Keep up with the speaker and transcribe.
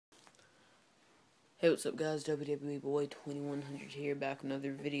Hey, what's up, guys? WWE Boy 2100 here, back with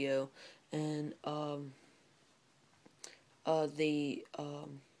another video, and the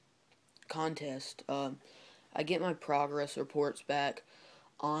contest. I get my progress reports back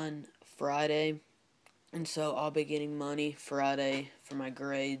on Friday, and so I'll be getting money Friday for my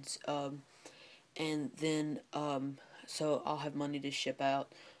grades. And then so I'll have money to ship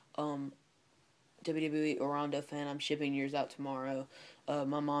out. WWE Orlando fan, I'm shipping yours out tomorrow.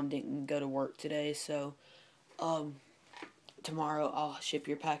 My mom didn't go to work today, so tomorrow I'll ship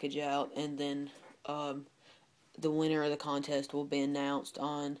your package out, and then the winner of the contest will be announced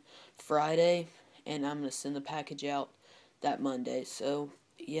on Friday, and I'm going to send the package out that Monday. So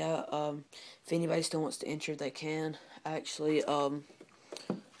yeah, if anybody still wants to enter, they can. I actually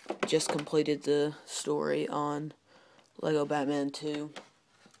just completed the story on Lego Batman 2.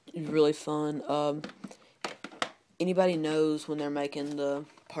 It was really fun. Anybody knows when they're making the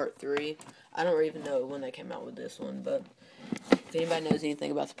part 3? I don't even know when they came out with this one, but if anybody knows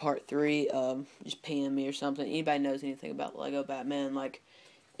anything about the part 3, just PM me or something. Anybody knows anything about Lego Batman, like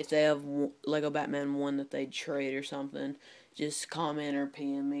if they have Lego Batman 1 that they trade or something, just comment or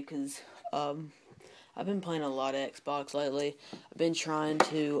PM me, because I've been playing a lot of Xbox lately. I've been trying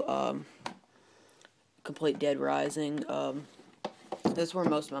to complete Dead Rising. That's where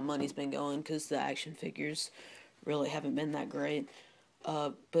most of my money's been going, because the action figures really haven't been that great.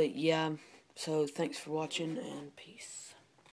 But yeah, so thanks for watching, and peace.